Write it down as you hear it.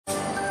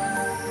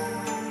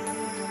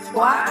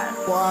Squad.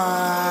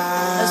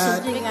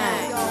 Smggang.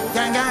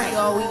 Gang gang.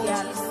 Yo, we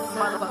got this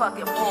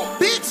motherfucking boom.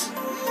 Bitch.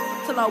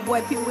 Tell our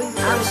boy Pee Wee.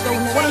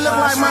 What it look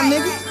like, my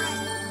nigga?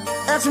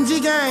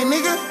 Smggang,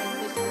 nigga.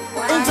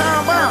 In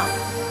time bound.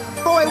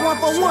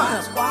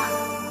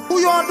 48141.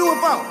 Who y'all do it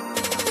for?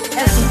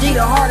 SMG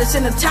the hardest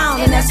in the town,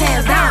 and that's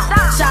hands down.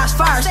 Shots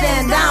fired,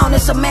 stand down,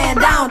 it's a man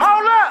down.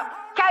 Hold up!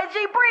 KG,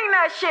 bring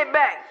that shit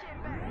back.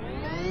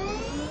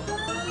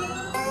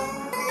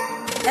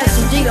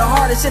 SMG the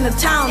hardest in the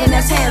town, and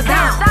that's hands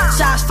down.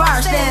 Shots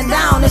fired, stand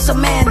down, it's a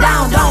man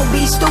down. Don't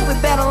be stupid,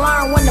 better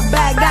learn when to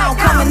back down.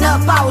 Coming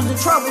up, I was in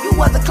trouble, you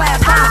was a class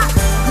clown.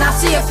 Now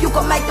see if you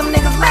can make them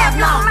niggas laugh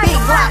now. Big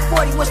Glock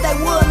 40, wish they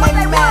would make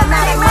me mad.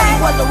 Now they money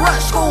was a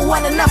rush, school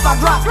wasn't enough, I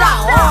dropped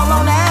out. All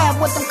on the ab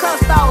with them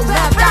custos,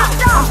 left out.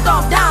 I'm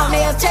stomped down,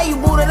 they'll tell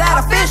you booted out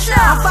of fish.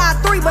 I'm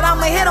 5'3", but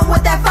I'ma hit them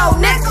with that 4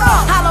 nickel.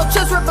 Hollow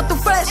chips ripping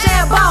through flesh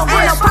and bone.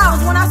 Ain't no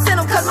problems when I send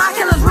them, cause my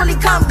killers really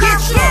come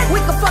get you.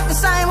 We can fuck the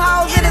same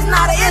hoes, it is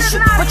not an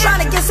issue. But trying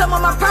to get some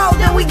of my pros,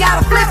 then we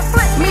gotta flip.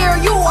 Me or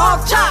you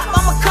off chop,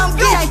 I'ma come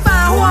get you. Can't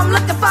find who I'm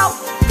looking for,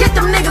 get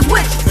them niggas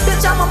with you.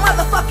 Bitch, I'm a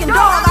motherfucking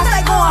dog, I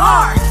stay going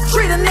hard.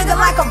 Treat a nigga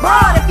like a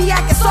broad if he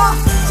acting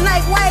soft.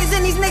 Snake ways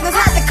and these niggas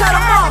had to cut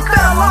him off.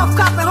 Fell off,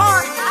 copping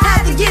hard,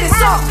 had to get it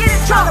soft.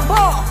 Try to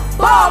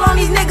ball on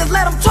these niggas,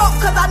 let them talk.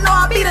 Cause I know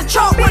I be the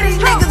chalk. With these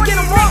niggas, get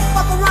them wrong.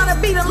 Fuck around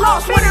and be the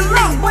lost. With these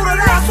niggas, booted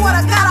out, swear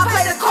to God I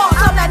play the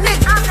cards on that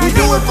nigga. We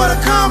do it for the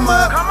come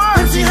up.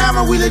 MC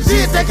Hammer, we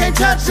legit, they can't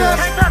touch us.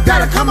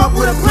 Gotta come up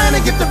with a plan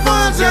to get the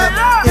funds up.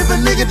 If a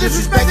nigga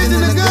disrespected,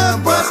 then the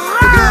gun bust.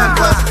 The gun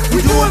bust. We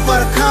do it for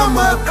the come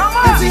up.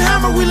 MC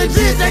Hammer, we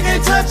legit, they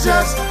can't touch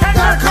us.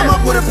 Gotta come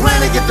up with a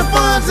plan to get the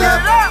funds up.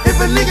 If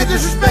a nigga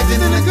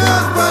disrespected, then the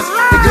gun bust.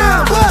 The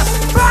gun bust.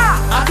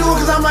 I do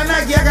it cause I'm like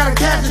Nike, I gotta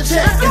cash the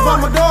check. If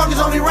I'm a dog, it's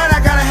only right, I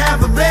gotta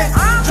have a bet.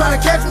 Try to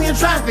catch me in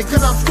traffic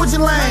cause I'm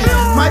switching lanes.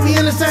 Might be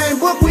in the same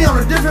book, we on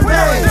a different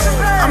page.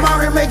 I'm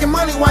out here making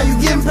money while you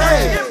getting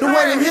paid. The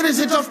way them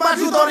hitters hit your spot,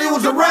 you thought it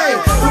was a raid.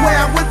 The way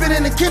I whip it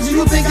in the kitchen,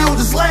 you think it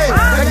was a slave.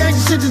 That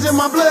gangsta shit is in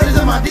my blood, is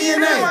in my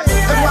DNA.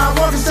 That's why I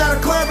walk inside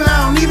the club and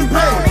I don't even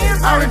pay.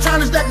 I already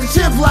trying to stack the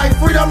chips like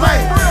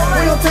Frito-Lay.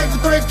 We don't take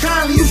the threats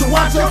kindly, you should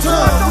watch your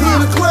tongue. We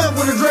in the club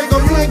with a Draco,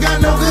 you ain't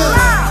got no good.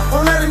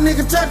 Don't let a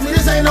nigga touch me,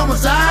 this ain't no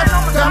massage.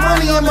 Got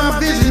money in my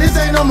vision, this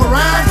ain't no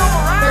mirage.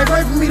 They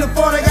pray for me to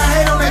fall, they got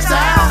hate on their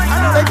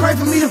side. They pray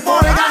for me to fall,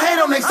 they got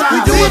hate on their side. We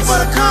do it for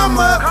the come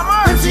up.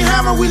 MC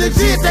Hammer, we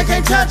legit, they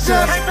can't touch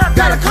us.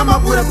 Gotta come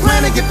up with a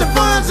plan to get the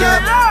funds up.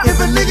 If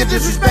a nigga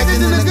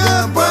disrespected, then the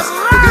gun bust.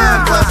 The gun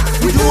bust.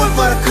 We do it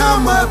for the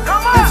come up.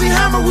 MC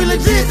Hammer, we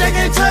legit, they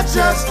can't touch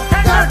us.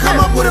 Gotta come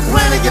up with a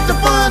plan to get the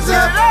funds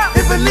up.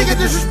 If a nigga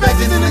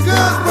disrespected, then the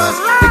gun bust.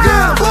 The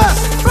gun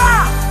bust.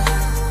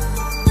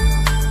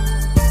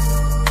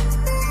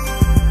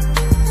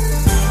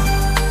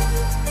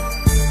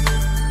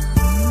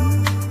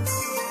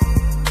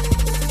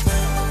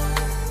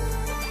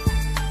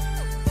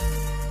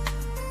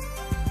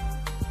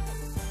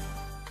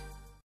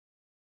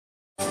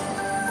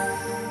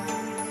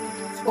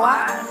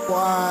 Squad.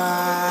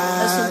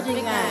 What?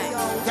 Smggang.